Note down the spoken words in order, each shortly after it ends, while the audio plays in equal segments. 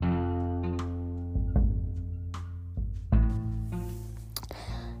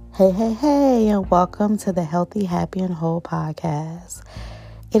Hey, and welcome to the Healthy, Happy, and Whole podcast.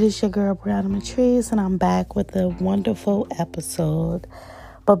 It is your girl, Brianna Matrice, and I'm back with a wonderful episode.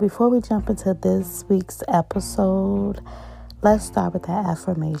 But before we jump into this week's episode, let's start with the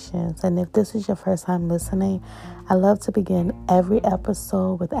affirmations. And if this is your first time listening, I love to begin every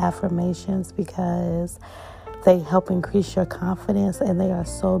episode with affirmations because they help increase your confidence and they are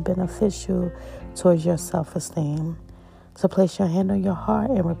so beneficial towards your self-esteem. So place your hand on your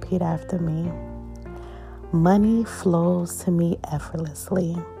heart and repeat after me. Money flows to me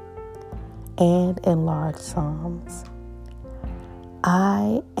effortlessly and in large sums.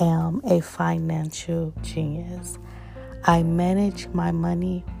 I am a financial genius. I manage my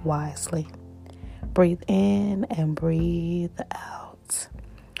money wisely. Breathe in and breathe out.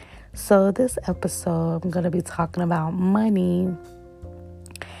 So this episode, I'm going to be talking about money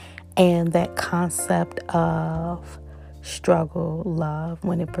and that concept of struggle love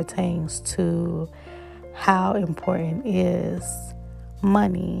when it pertains to how important is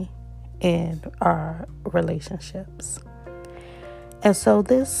money in our relationships. And so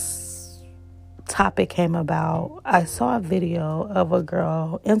this topic came about. I saw a video of a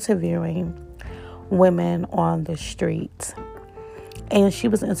girl interviewing women on the street, and she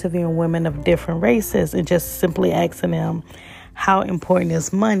was interviewing women of different races and just simply asking them how important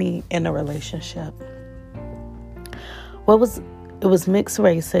is money in a relationship. It was mixed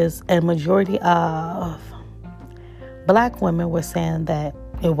races, and majority of black women were saying that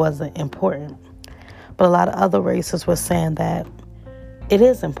it wasn't important. But a lot of other races were saying that it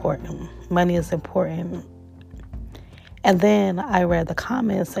is important. Money is important. And then I read the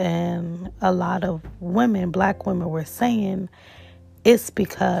comments, and a lot of women, black women, were saying it's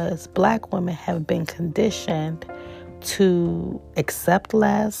because black women have been conditioned to accept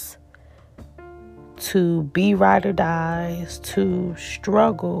less, to be ride or dies, to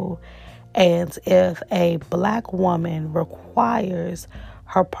struggle. And if a black woman requires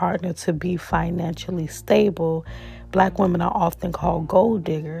her partner to be financially stable, black women are often called gold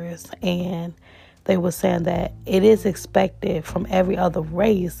diggers. And they were saying that it is expected from every other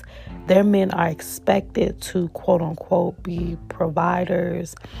race. Their men are expected to, quote unquote, be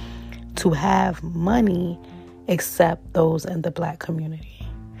providers, to have money, except those in the black community.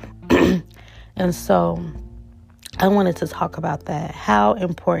 And so I wanted to talk about that. How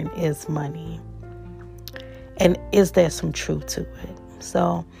important is money? And is there some truth to it?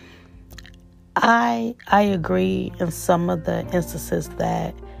 So I agree in some of the instances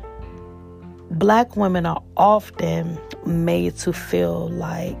that black women are often made to feel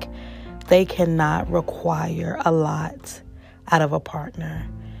like they cannot require a lot out of a partner.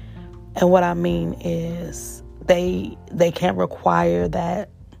 And what I mean is they can't require that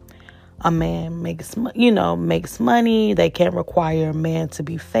a man makes money. They can't require a man to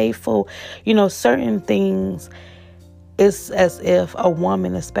be faithful. Certain things, it's as if a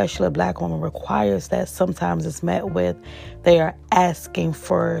woman, especially a black woman, requires that. Sometimes it's met with they are asking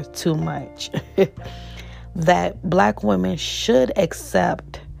for too much. That black women should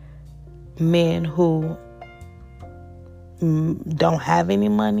accept men who don't have any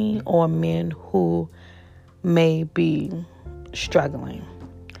money or men who may be struggling.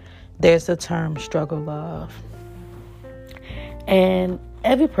 There's the term struggle love. And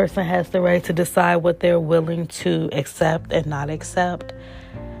every person has the right to decide what they're willing to accept and not accept.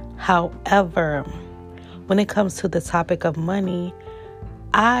 However, when it comes to the topic of money,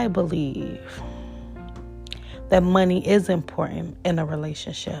 I believe that money is important in a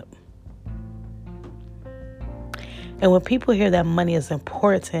relationship. And when people hear that money is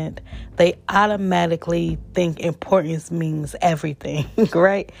important, they automatically think importance means everything,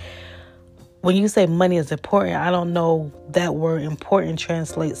 right? When you say money is important, I don't know that word important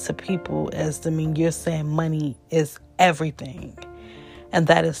translates to people as to mean you're saying money is everything. And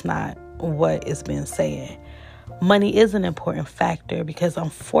that is not what is being said. Money is an important factor because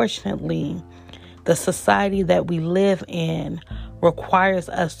unfortunately, the society that we live in requires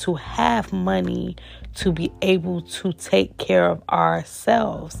us to have money to be able to take care of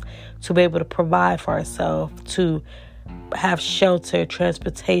ourselves, to be able to provide for ourselves, to have shelter,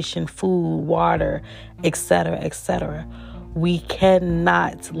 transportation, food, water, etc., etc. We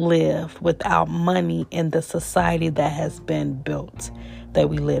cannot live without money in the society that has been built, that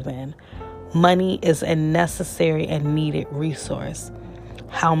we live in. Money is a necessary and needed resource.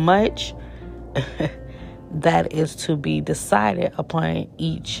 How much? That is to be decided upon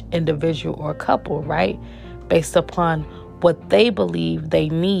each individual or couple, right? Based upon what they believe they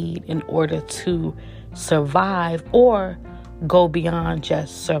need in order to survive or go beyond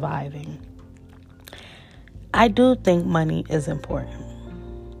just surviving. I do think money is important.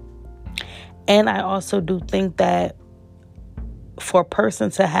 And I also do think that for a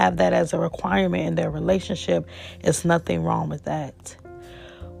person to have that as a requirement in their relationship, is nothing wrong with that.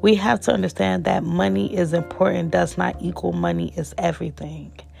 We have to understand that money is important does not equal money is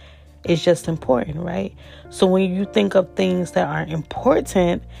everything. It's just important, right? So when you think of things that are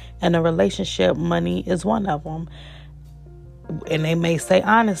important in a relationship, money is one of them. And they may say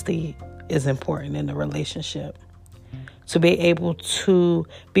honesty is important in a relationship. To be able to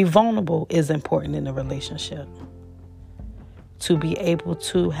be vulnerable is important in a relationship. To be able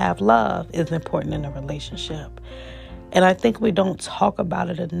to have love is important in a relationship. And I think we don't talk about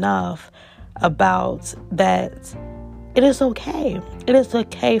it enough, about that it is okay. It is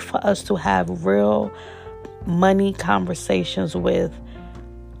okay for us to have real money conversations with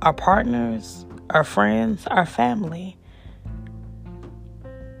our partners, our friends, our family,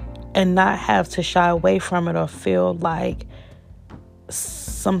 and not have to shy away from it or feel like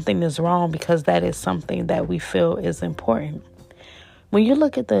something is wrong because that is something that we feel is important. When you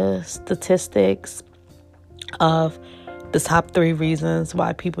look at the statistics of the top 3 reasons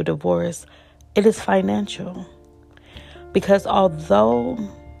why people divorce, it is financial. Because although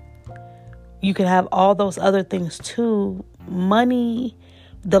you can have all those other things too, money,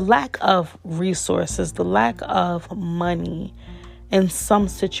 the lack of resources, the lack of money in some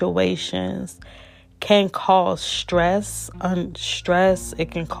situations can cause stress.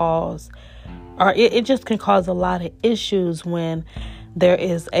 It can cause, or it just can cause a lot of issues when there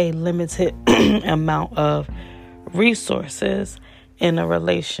is a limited amount of resources in a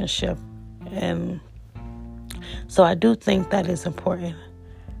relationship. And so I do think that is important.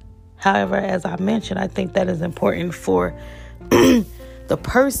 However, as I mentioned, I think that is important for the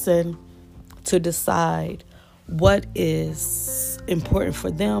person to decide what is important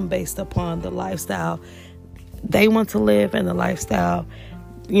for them based upon the lifestyle they want to live and the lifestyle,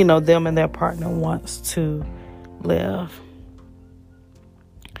 them and their partner wants to live.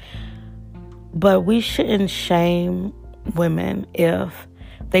 But we shouldn't shame women if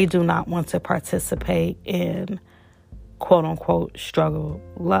they do not want to participate in quote unquote struggle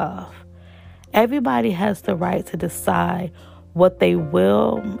love. Everybody has the right to decide what they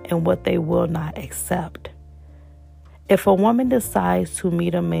will and what they will not accept. If a woman decides to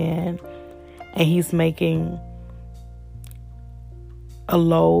meet a man and he's making a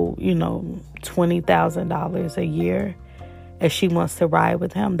low, $20,000 a year, and she wants to ride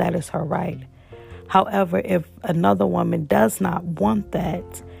with him, that is her right. However, if another woman does not want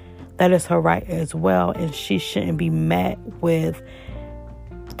that, that is her right as well, and she shouldn't be met with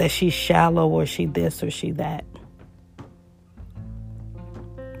that she's shallow or she this or she that.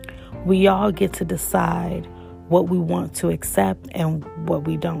 We all get to decide what we want to accept and what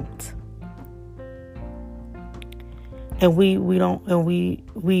we don't. And we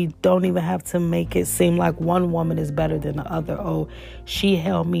don't even have to make it seem like one woman is better than the other. Oh, she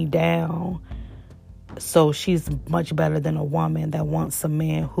held me down, so she's much better than a woman that wants a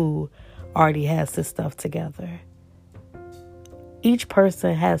man who already has this stuff together. Each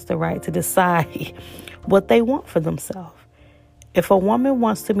person has the right to decide what they want for themselves. If a woman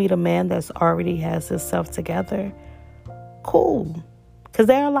wants to meet a man that's already has his stuff together, cool. Because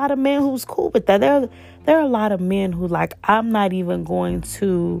there are a lot of men who's cool with that. There are a lot of men who like, I'm not even going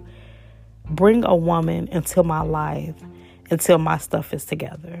to bring a woman into my life until my stuff is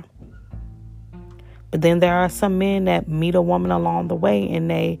together. But then there are some men that meet a woman along the way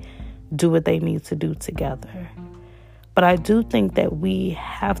and they do what they need to do together. But I do think that we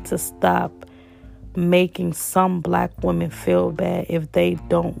have to stop making some black women feel bad if they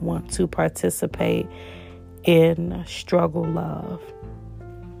don't want to participate in struggle love.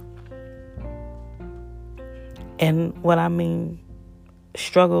 And what I mean,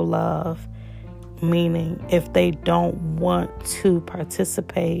 struggle love, meaning if they don't want to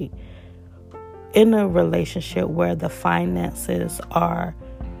participate in a relationship where the finances are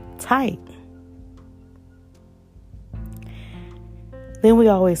tight. Then we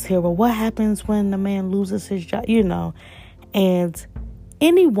always hear, well, what happens when the man loses his job? And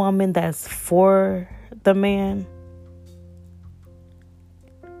any woman that's for the man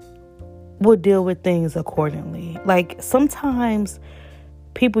will deal with things accordingly. Like sometimes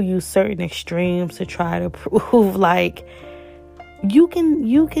people use certain extremes to try to prove like you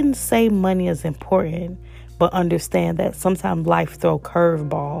can say money is important, but understand that sometimes life throw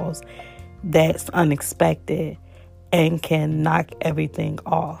curveballs that's unexpected and can knock everything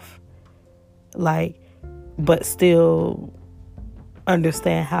off. But still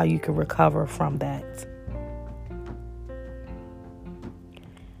understand how you can recover from that.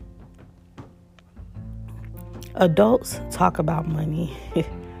 Adults talk about money.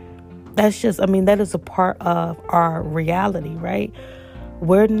 that is a part of our reality, right?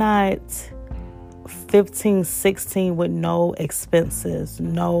 We're not 15, 16 with no expenses,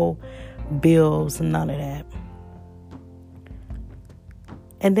 no bills, none of that.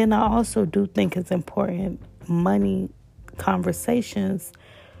 And then I also do think it's important money conversations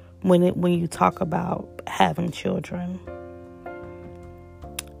when you talk about having children.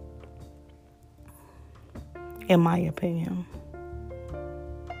 In my opinion,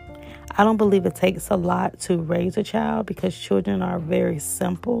 I don't believe it takes a lot to raise a child because children are very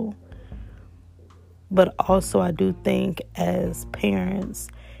simple. But also I do think as parents,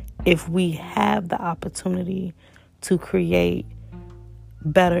 if we have the opportunity to create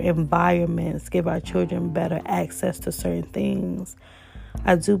better environments, give our children better access to certain things,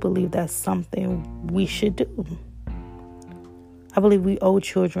 I do believe that's something we should do. I believe we owe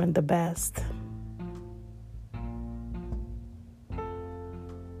children the best.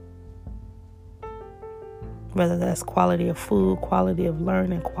 Whether that's quality of food, quality of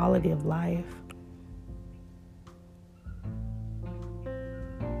learning, quality of life.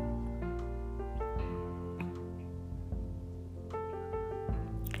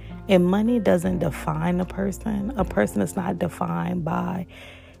 And money doesn't define a person. A person is not defined by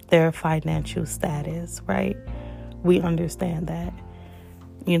their financial status, right? We understand that,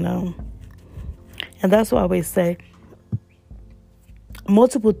 And that's why I always say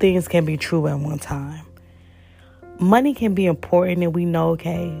multiple things can be true at one time. Money can be important and we know,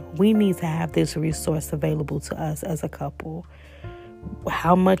 okay, we need to have this resource available to us as a couple.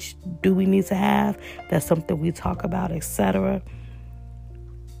 How much do we need to have? That's something we talk about, etc.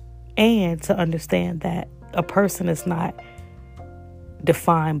 And to understand that a person is not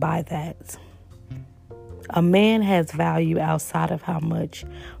defined by that. A man has value outside of how much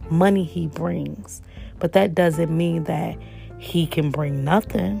money he brings. But that doesn't mean that he can bring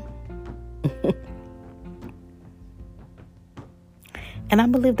nothing. And I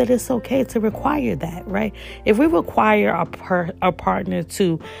believe that it's okay to require that, right? If we require our partner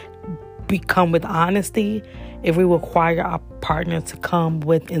to come with honesty, if we require our partner to come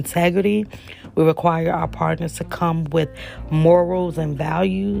with integrity, we require our partners to come with morals and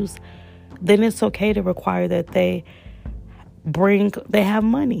values, then it's okay to require that they have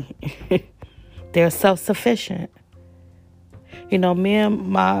money. They're self-sufficient. Me and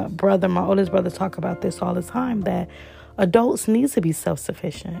my oldest brother talk about this all the time, that adults need to be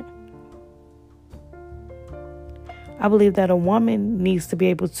self-sufficient. I believe that a woman needs to be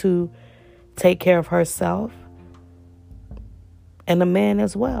able to take care of herself and a man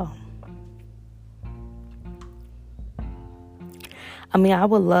as well. I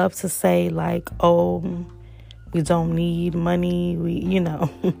would love to say we don't need money.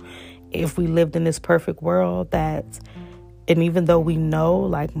 If we lived in this perfect world and even though we know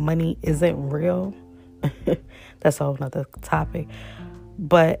money isn't real, that's a whole nother topic.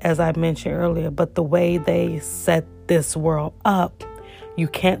 But as I mentioned earlier, but the way they set this world up, you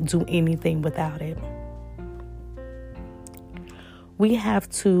can't do anything without it. We have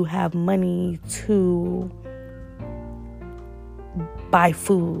to have money to buy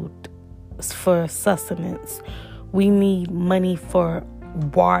food for sustenance. We need money for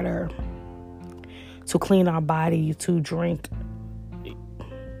water, to clean our body, to drink,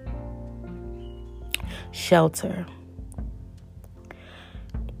 shelter,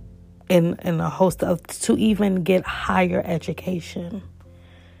 and a host of, to even get higher education.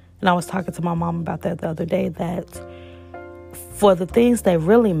 And I was talking to my mom about that the other day, that for the things that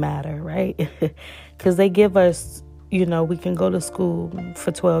really matter, right? Because they give us, we can go to school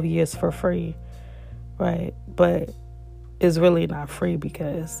for 12 years for free, right? But it's really not free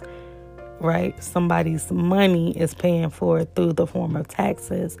because, right, somebody's money is paying for it through the form of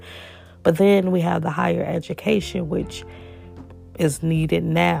taxes. But then we have the higher education, which is needed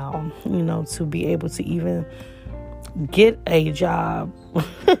now, to be able to even get a job.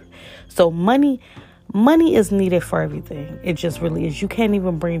 So money is needed for everything. It just really is. You can't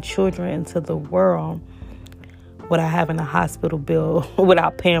even bring children into the world without having a hospital bill,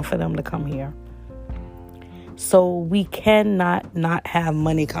 without paying for them to come here. So we cannot not have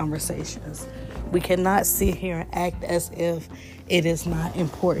money conversations. We cannot sit here and act as if it is not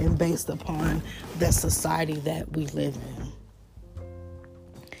important based upon the society that we live in.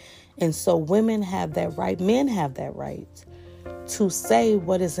 And so women have that right, men have that right to say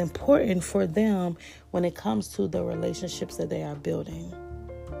what is important for them when it comes to the relationships that they are building.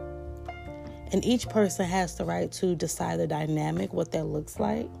 And each person has the right to decide the dynamic, what that looks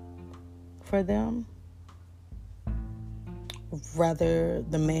like for them. Whether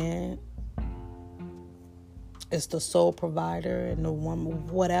the man is the sole provider and the woman,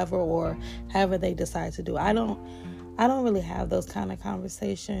 whatever, or however they decide to do. I don't really have those kind of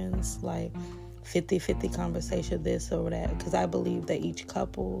conversations, like 50-50 conversation, this or that, because I believe that each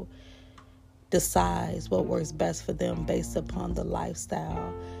couple decides what works best for them based upon the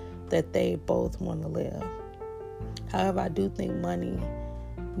lifestyle that they both want to live. However, I do think money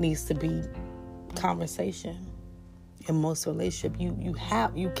needs to be conversation in most relationships.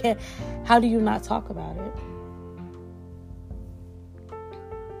 You can't. How do you not talk about it?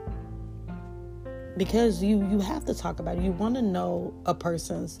 Because you have to talk about it. You want to know a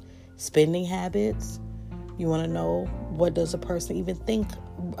person's spending habits. You want to know, what does a person even think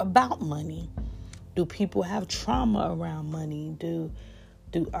about money? Do people have trauma around money? Do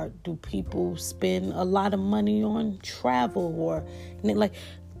people spend a lot of money on travel? Or like,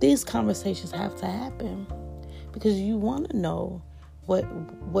 these conversations have to happen, because you want to know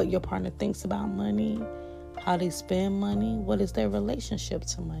what your partner thinks about money, how they spend money, what is their relationship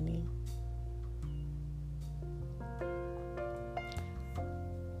to money.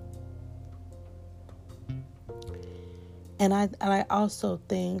 And I also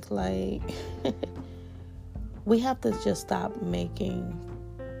think, like, we have to just stop making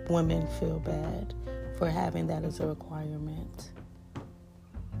women feel bad for having that as a requirement.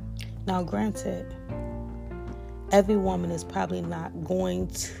 Now, granted, every woman is probably not going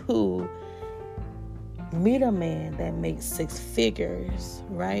to meet a man that makes 6 figures,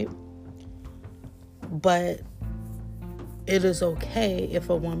 right? But it is okay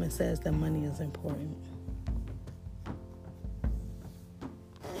if a woman says that money is important.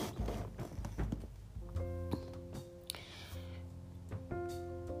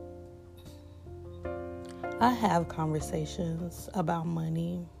 I have conversations about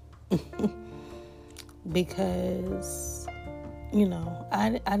money because,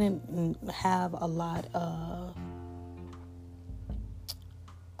 I didn't have a lot of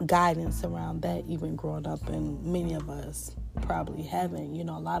guidance around that even growing up, and many of us probably haven't.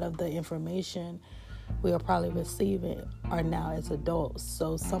 A lot of the information we are probably receiving are now as adults.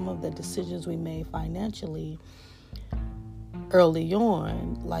 So some of the decisions we made financially early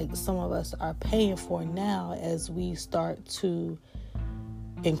on, like, some of us are paying for now as we start to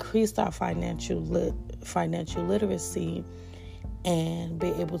increase our financial literacy and be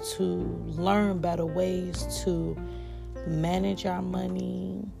able to learn better ways to manage our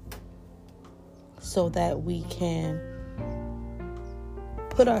money so that we can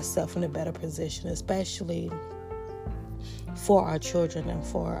put ourselves in a better position, especially for our children and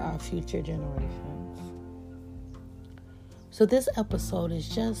for our future generations. So this episode is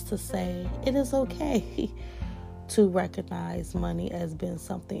just to say it is okay to recognize money as being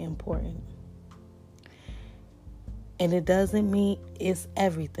something important. And it doesn't mean it's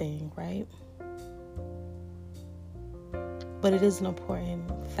everything, right? But it is an important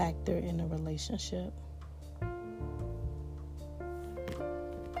factor in a relationship.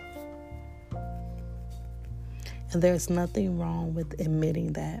 And there's nothing wrong with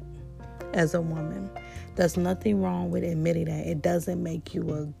admitting that as a woman. There's nothing wrong with admitting that. It doesn't make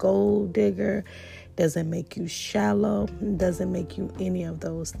you a gold digger, doesn't make you shallow, doesn't make you any of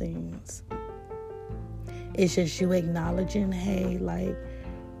those things. It's just you acknowledging, hey, like,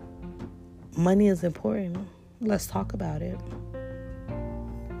 money is important. Let's talk about it.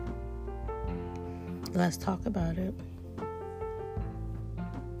 Let's talk about it.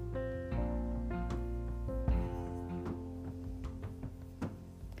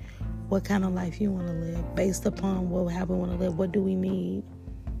 What kind of life you want to live, based upon how we want to live. What do we need?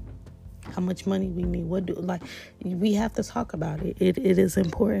 How much money we need? We have to talk about it. It is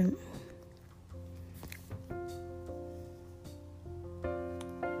important.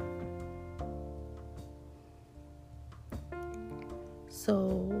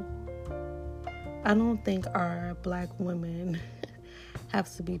 So I don't think our Black women have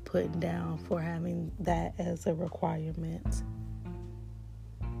to be put down for having that as a requirement.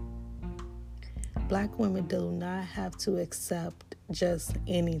 Black women do not have to accept just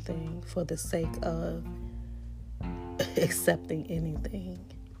anything for the sake of accepting anything.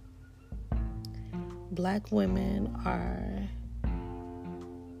 Black women are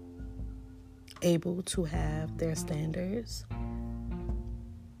able to have their standards.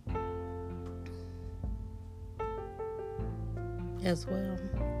 As well.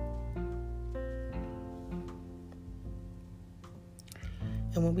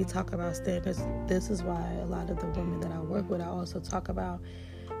 And when we talk about standards, this is why a lot of the women that I work with, I also talk about,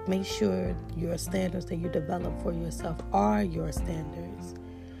 make sure your standards that you develop for yourself are your standards.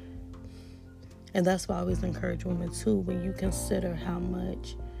 And that's why I always encourage women too, when you consider how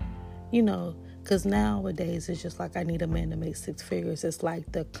much, Because nowadays, it's just like, I need a man to make 6 figures. It's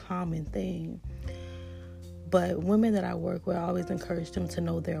like the common thing. But women that I work with, I always encourage them to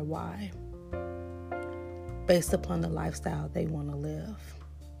know their why, based upon the lifestyle they want to live.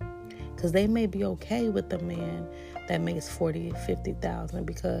 Because they may be okay with the man that makes $40,000, $50,000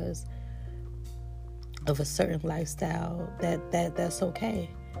 because of a certain lifestyle. That's okay.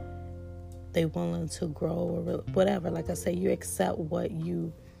 They willing to grow or whatever. Like I say, you accept what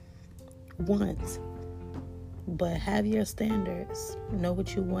you want, but have your standards. Know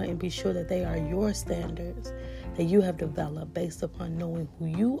what you want and be sure that they are your standards that you have developed based upon knowing who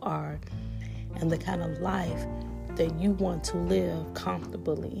you are and the kind of life that you want to live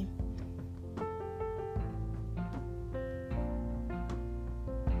comfortably.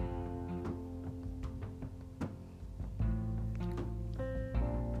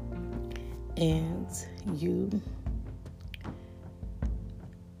 And you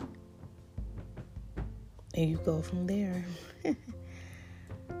go from there.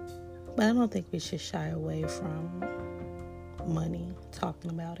 But I don't think we should shy away from money, talking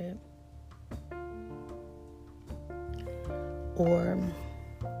about it, or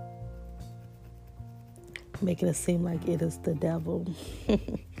making it seem like it is the devil.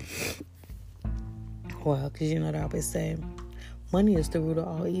 Well, because they always say money is the root of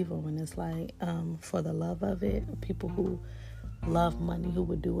all evil, and it's like, for the love of it, people who love money, who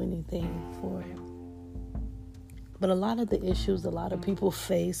would do anything for it. But a lot of the issues a lot of people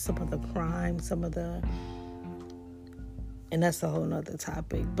face, some of the crime, and that's a whole nother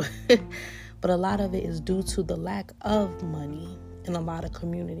topic, but a lot of it is due to the lack of money in a lot of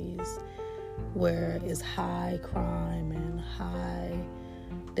communities where it's high crime and high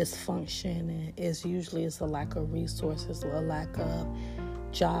dysfunction, and it's a lack of resources, a lack of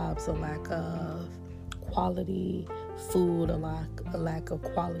jobs, a lack of quality food, a lack of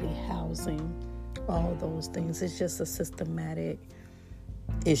quality housing, all those things. It's just a systematic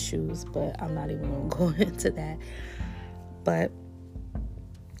issues, but I'm not even going to go into that. But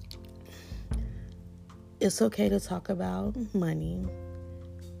it's okay to talk about money.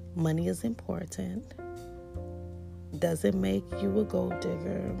 Money is important. Doesn't make you a gold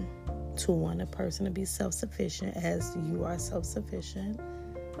digger to want a person to be self-sufficient as you are self-sufficient.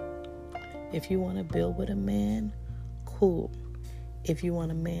 If you want to build with a man, cool. If you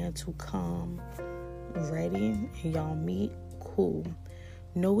want a man to come ready and y'all meet, cool.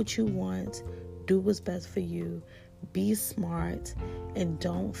 Know what you want. Do what's best for you. Be smart, and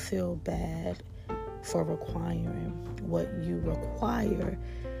don't feel bad for requiring what you require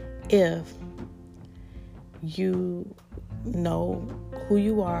if you know who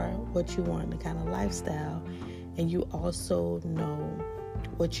you are, what you want, the kind of lifestyle, and you also know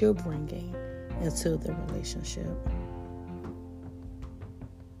what you're bringing into the relationship.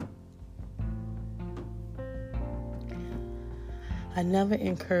 I never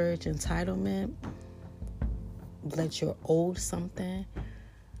encourage entitlement, that you're owed something,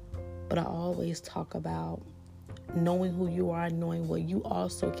 but I always talk about knowing who you are, knowing what you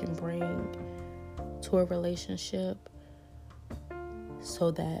also can bring to a relationship, so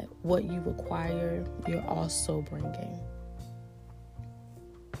that what you require, you're also bringing.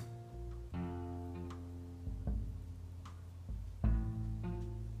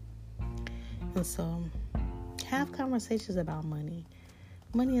 And so, have conversations about money.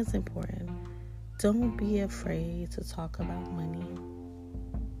 Money is important. Don't be afraid to talk about money.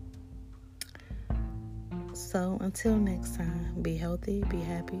 So until next time, be healthy, be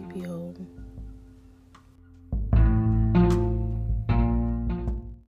happy, be whole.